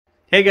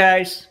Hey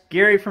guys,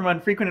 Gary from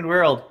Unfrequented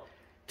World.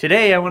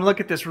 Today I want to look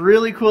at this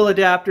really cool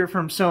adapter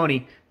from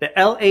Sony, the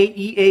LA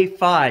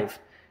EA5.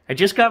 I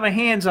just got my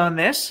hands on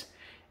this,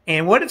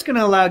 and what it's going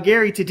to allow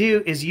Gary to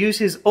do is use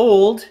his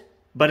old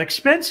but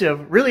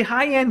expensive, really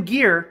high-end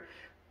gear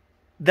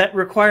that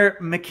require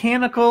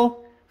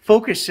mechanical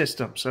focus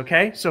systems,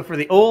 okay? So for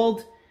the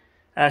old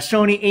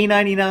Sony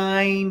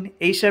A99,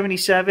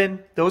 A77,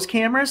 those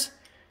cameras,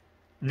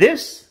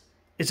 this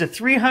is a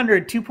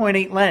 300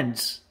 2.8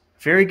 lens.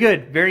 Very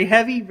good, very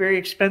heavy, very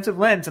expensive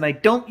lens, and I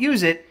don't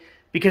use it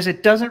because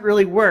it doesn't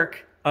really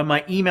work on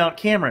my E-mount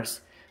cameras.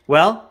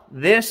 Well,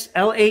 this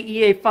LA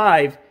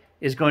EA5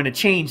 is going to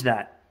change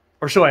that,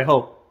 or so I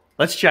hope.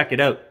 Let's check it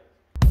out.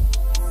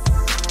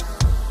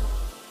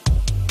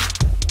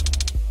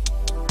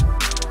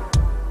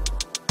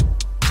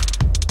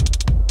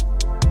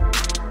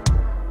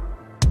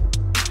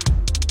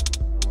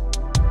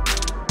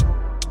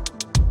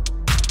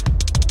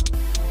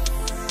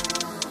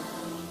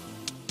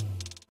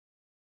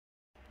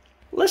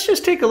 Let's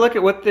just take a look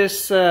at what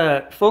this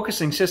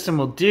focusing system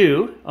will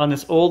do on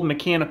this old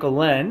mechanical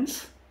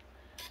lens.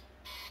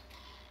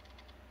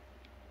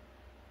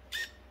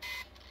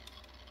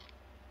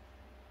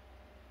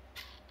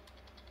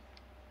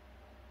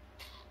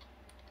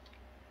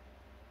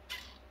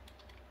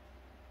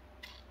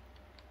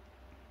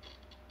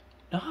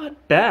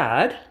 Not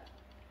bad.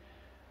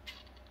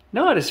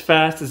 Not as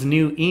fast as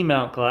new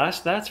E-mount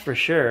glass, that's for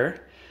sure.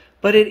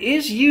 But it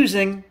is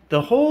using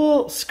the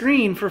whole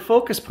screen for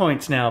focus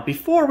points now.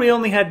 Before we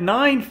only had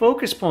 9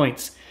 focus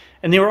points,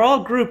 and they were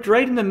all grouped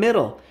right in the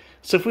middle.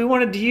 So if we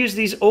wanted to use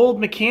these old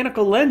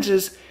mechanical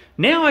lenses,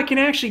 now I can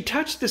actually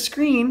touch the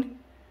screen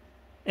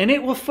and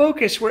it will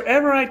focus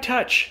wherever I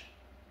touch.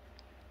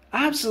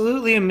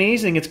 Absolutely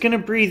amazing. It's going to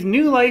breathe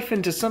new life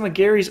into some of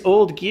Gary's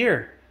old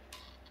gear.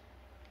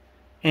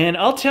 And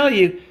I'll tell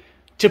you,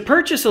 to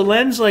purchase a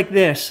lens like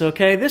this,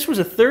 okay, this was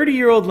a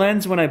 30-year-old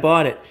lens when I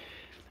bought it.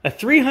 A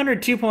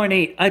 300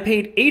 2.8, I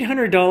paid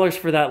 $800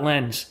 for that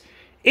lens.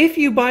 If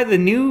you buy the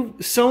new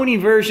Sony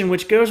version,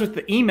 which goes with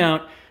the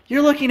E-mount,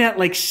 you're looking at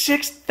like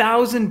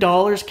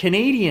 $6,000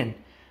 Canadian.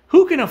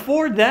 Who can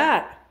afford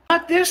that?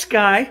 Not this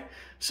guy.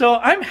 So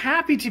I'm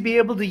happy to be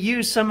able to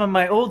use some of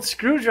my old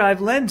screw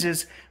drive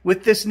lenses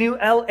with this new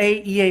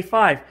LA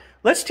EA5.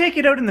 Let's take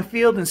it out in the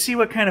field and see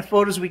what kind of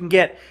photos we can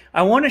get.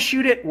 I want to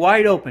shoot it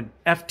wide open,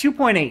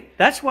 f2.8.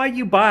 That's why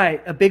you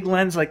buy a big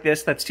lens like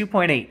this that's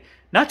 2.8,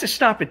 not to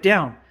stop it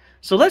down.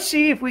 So let's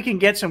see if we can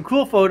get some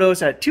cool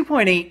photos at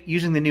 2.8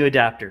 using the new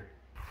adapter.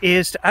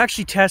 Is to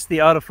actually test the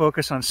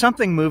autofocus on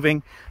something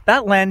moving.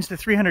 That lens, the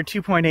 300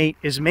 2.8,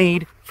 is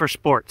made for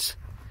sports.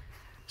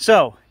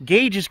 So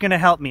Gage is going to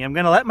help me. I'm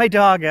going to let my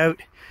dog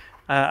out.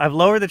 I've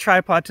lowered the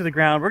tripod to the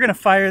ground. We're going to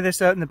fire this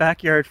out in the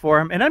backyard for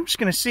him, and I'm just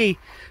going to see,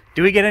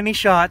 do we get any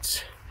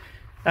shots,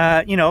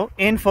 you know,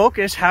 in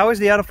focus? How is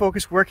the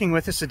autofocus working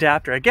with this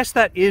adapter? I guess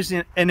that is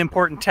an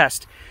important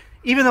test.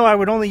 Even though I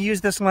would only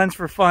use this lens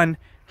for fun,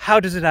 how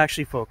does it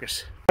actually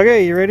focus?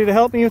 Okay, you ready to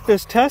help me with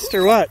this test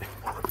or what?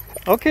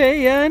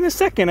 Okay, yeah, in a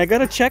second. I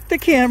gotta check the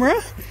camera.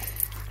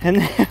 And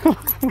then,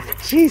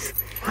 jeez.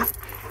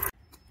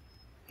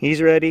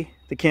 He's ready.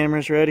 The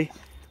camera's ready.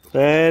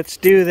 Let's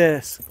do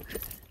this.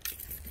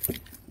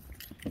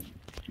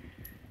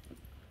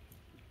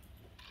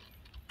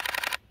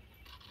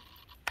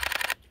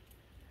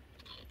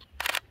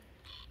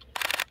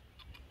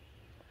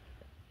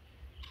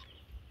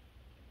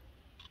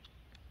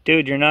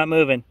 Dude, you're not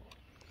moving.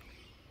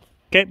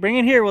 Okay, bring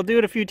it here. We'll do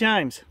it a few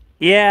times.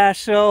 Yeah,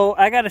 so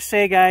I gotta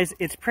say, guys,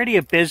 it's pretty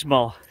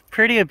abysmal.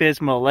 Pretty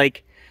abysmal.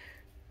 Like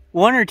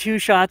 1 or 2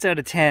 shots out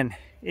of 10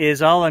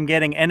 is all I'm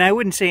getting. And I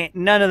wouldn't say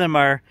none of them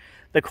are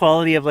the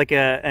quality of like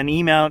an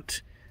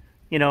E-mount,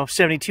 you know,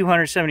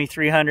 7200,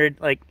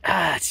 7300. Like,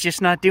 it's just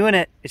not doing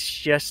it. It's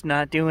just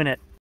not doing it.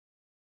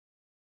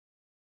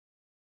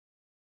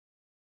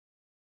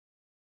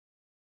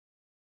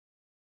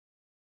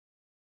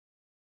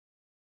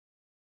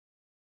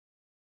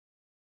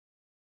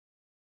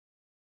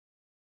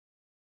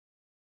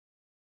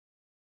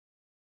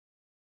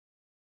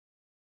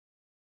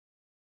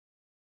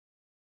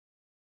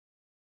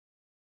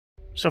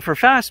 So for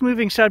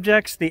fast-moving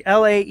subjects, the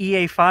LA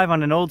EA5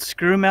 on an old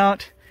screw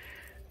mount,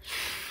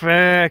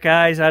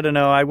 guys, I don't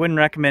know. I wouldn't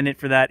recommend it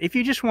for that. If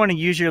you just want to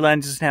use your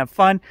lenses and have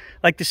fun,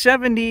 like the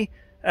 300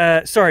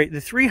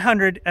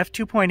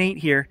 f2.8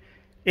 here,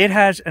 it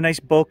has a nice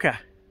bokeh.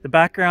 The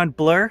background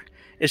blur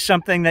is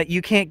something that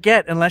you can't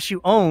get unless you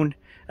own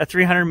a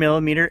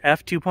 300mm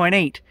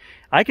f2.8.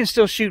 I can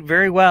still shoot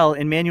very well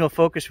in manual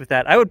focus with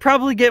that. I would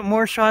probably get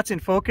more shots in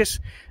focus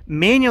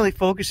manually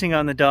focusing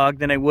on the dog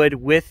than I would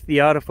with the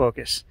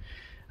autofocus.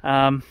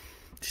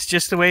 It's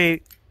just the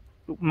way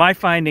my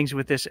findings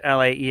with this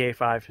LA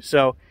EA5.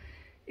 So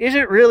is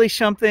it really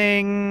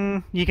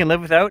something you can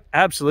live without?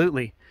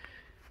 Absolutely.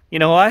 You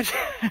know what?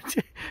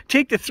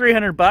 Take the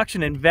 $300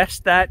 and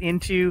invest that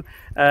into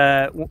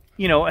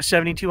you know, a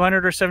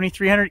 7200 or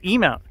 7300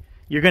 E-mount.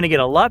 You're going to get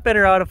a lot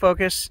better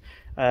autofocus.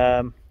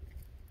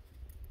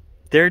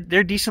 They're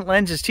decent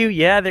lenses too.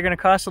 Yeah, they're going to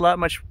cost a lot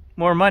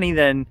more money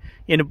than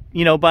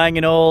buying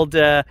an old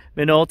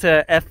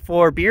Minolta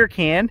F4 beer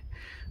can,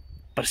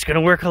 but it's going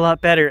to work a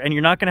lot better, and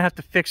you're not going to have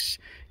to fix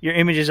your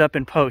images up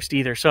in post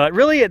either. So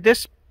really, at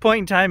this point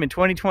in time in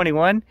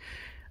 2021,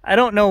 I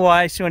don't know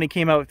why Sony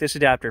came out with this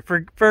adapter.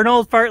 For an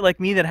old fart like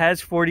me that has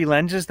 40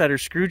 lenses that are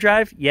screw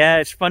drive, yeah,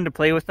 it's fun to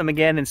play with them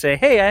again and say,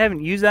 hey, I haven't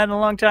used that in a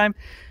long time.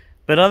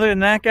 But other than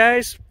that,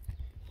 guys,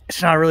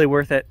 it's not really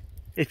worth it.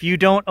 If you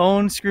don't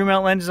own screw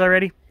mount lenses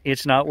already,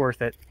 it's not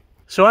worth it.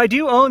 So I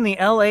do own the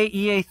LA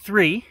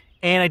EA3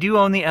 and I do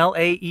own the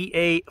LA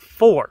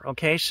EA4.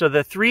 Okay, so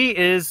the 3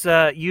 is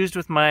used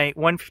with my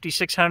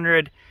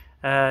 150-600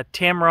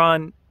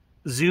 Tamron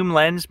zoom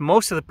lens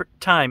most of the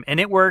time, and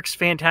it works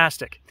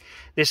fantastic.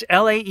 This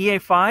LA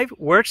EA5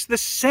 works the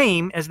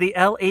same as the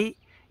LA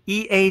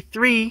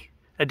EA3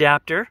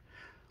 adapter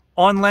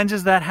on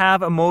lenses that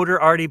have a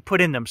motor already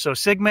put in them. So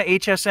Sigma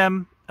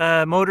HSM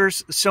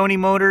motors, Sony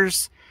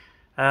motors,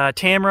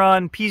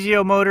 Tamron,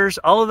 Piezo motors,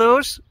 all of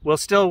those will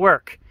still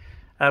work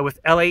with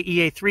LA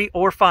EA3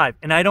 or 5.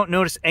 And I don't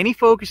notice any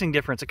focusing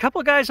difference. A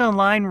couple of guys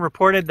online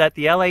reported that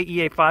the LA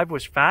EA5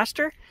 was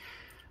faster,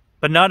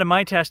 but not in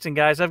my testing,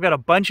 guys. I've got a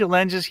bunch of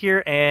lenses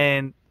here,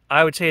 and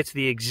I would say it's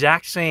the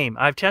exact same.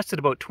 I've tested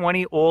about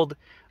 20 old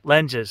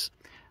lenses,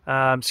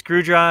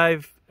 screw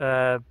drive,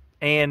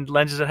 and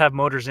lenses that have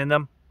motors in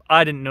them.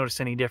 I didn't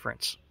notice any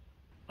difference.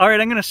 All right,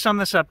 I'm going to sum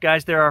this up,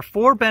 guys. There are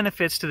 4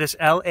 benefits to this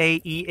LA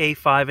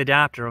EA5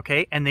 adapter,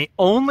 okay? And they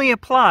only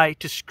apply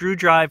to screw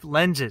drive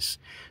lenses.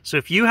 So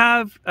if you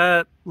have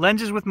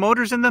lenses with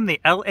motors in them,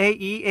 the LA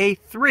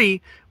EA3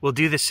 will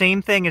do the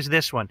same thing as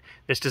this one.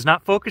 This does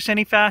not focus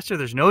any faster.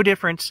 There's no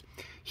difference.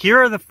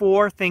 Here are the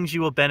 4 things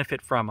you will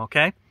benefit from,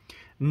 okay?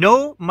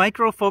 No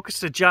micro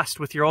focus adjust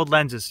with your old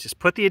lenses. Just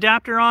put the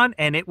adapter on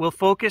and it will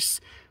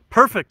focus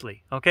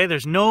perfectly, okay?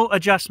 There's no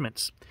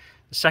adjustments.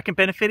 The second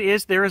benefit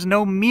is there is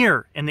no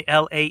mirror in the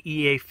LA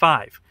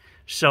EA5.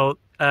 So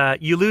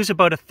you lose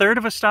about 1/3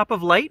 of a stop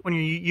of light when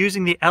you're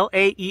using the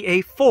LA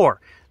EA4.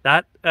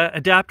 That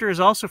adapter is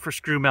also for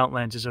screw mount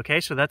lenses,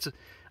 okay? So that's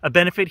a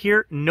benefit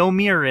here, no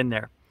mirror in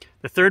there.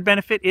 The third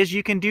benefit is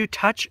you can do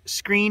touch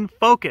screen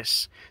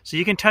focus. So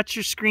you can touch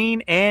your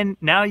screen and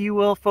now you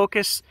will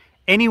focus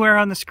anywhere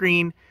on the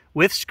screen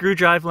with screw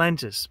drive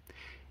lenses.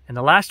 And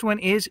the last one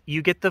is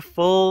you get the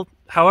full,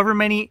 however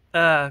many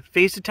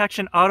phase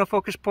detection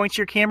autofocus points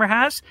your camera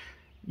has,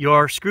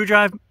 your screw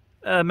drive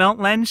mount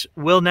lens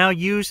will now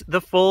use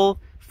the full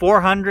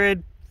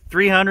 400,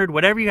 300,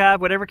 whatever you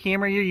have, whatever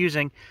camera you're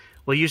using,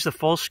 will use the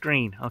full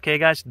screen. Okay,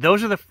 guys,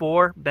 those are the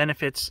 4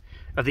 benefits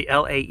of the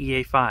LA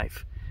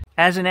EA5.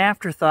 As an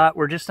afterthought,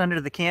 we're just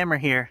under the camera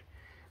here.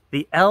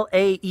 The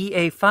LA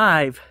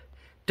EA5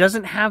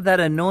 doesn't have that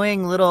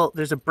annoying little,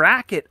 there's a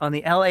bracket on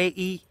the LA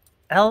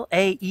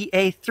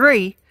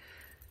EA3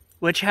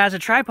 which has a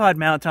tripod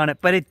mount on it,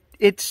 but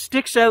it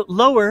sticks out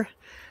lower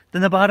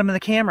than the bottom of the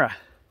camera.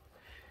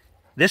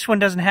 This one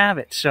doesn't have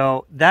it,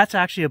 so that's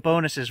actually a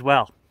bonus as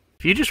well.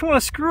 If you just want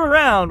to screw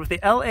around with the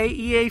LA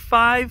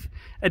EA5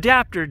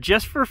 adapter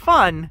just for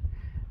fun,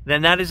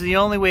 then that is the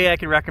only way I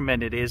can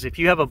recommend it, is if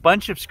you have a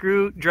bunch of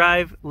screw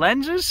drive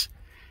lenses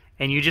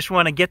and you just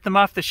want to get them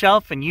off the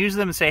shelf and use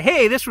them and say,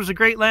 hey, this was a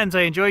great lens,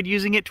 I enjoyed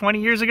using it 20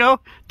 years ago,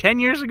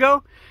 10 years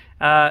ago,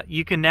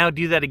 you can now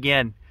do that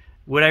again.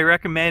 Would I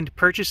recommend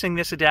purchasing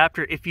this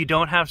adapter if you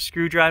don't have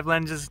screw drive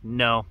lenses?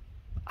 No,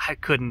 I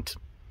couldn't.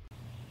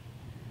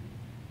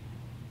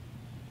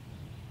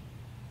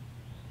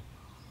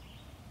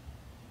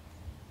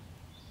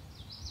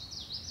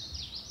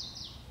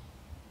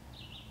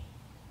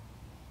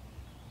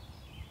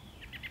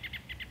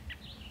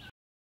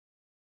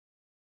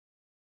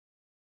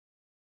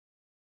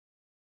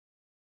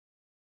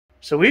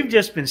 So we've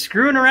just been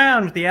screwing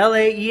around with the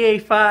LA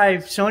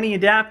EA5 Sony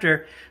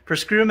adapter for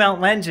screw mount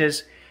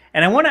lenses.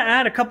 And I want to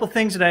add a couple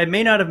things that I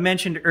may not have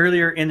mentioned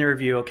earlier in the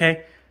review,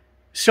 okay?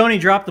 Sony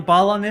dropped the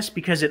ball on this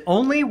because it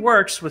only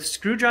works with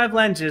screw drive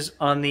lenses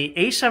on the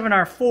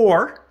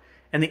A7R4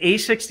 and the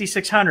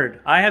A6600.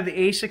 I have the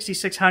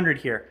A6600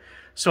 here.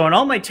 So on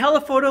all my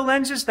telephoto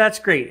lenses, that's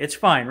great. It's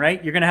fine,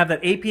 right? You're going to have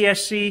that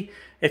APS-C.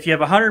 If you have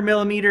 100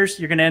 millimeters,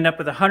 you're going to end up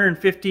with a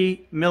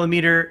 150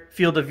 millimeter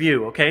field of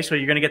view, okay? So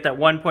you're going to get that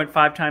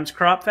 1.5 times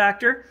crop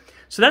factor.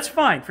 So that's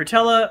fine for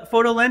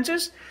telephoto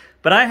lenses.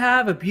 But I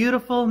have a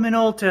beautiful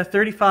Minolta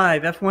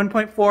 35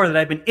 f1.4 that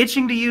I've been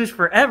itching to use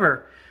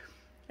forever.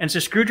 And it's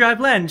a screw drive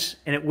lens,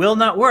 and it will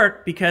not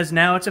work because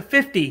now it's a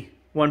 50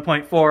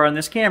 1.4 on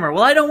this camera.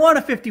 Well, I don't want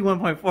a 50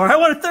 1.4. I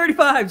want a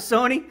 35,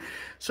 Sony.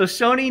 So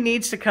Sony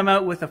needs to come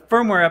out with a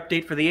firmware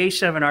update for the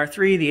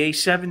A7R3, the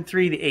A7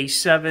 III, the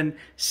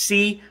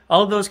A7C.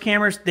 All of those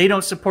cameras, they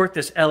don't support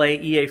this LA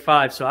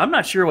EA5. So I'm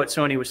not sure what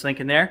Sony was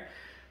thinking there.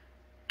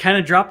 Kind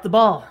of dropped the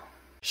ball.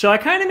 So I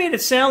kind of made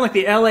it sound like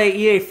the LA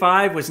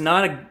EA5 was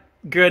not a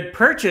good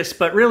purchase,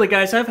 but really,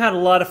 guys, I've had a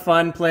lot of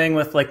fun playing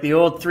with like the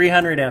old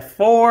 300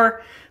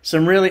 f4,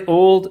 some really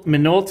old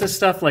Minolta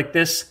stuff like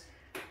this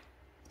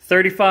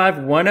 35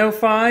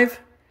 105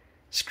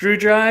 screw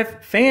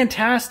drive.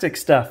 Fantastic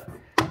stuff.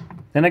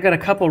 Then I got a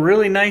couple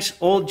really nice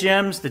old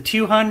gems, the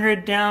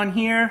 200 down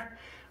here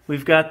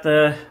We've got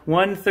the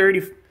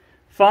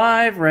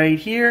 135 right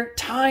here.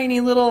 Tiny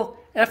little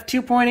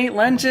f2.8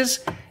 lenses.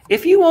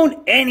 If you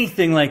own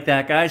anything like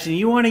that, guys, and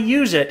you want to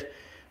use it,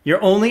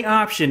 your only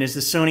option is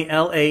the Sony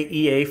LA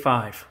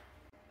EA5.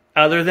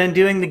 Other than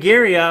doing the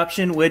Gary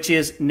option, which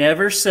is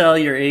never sell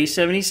your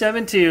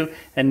A77 II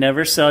and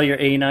never sell your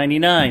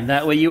A99.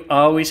 That way you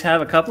always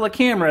have a couple of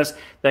cameras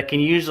that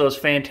can use those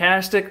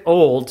fantastic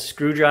old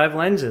screw drive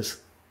lenses.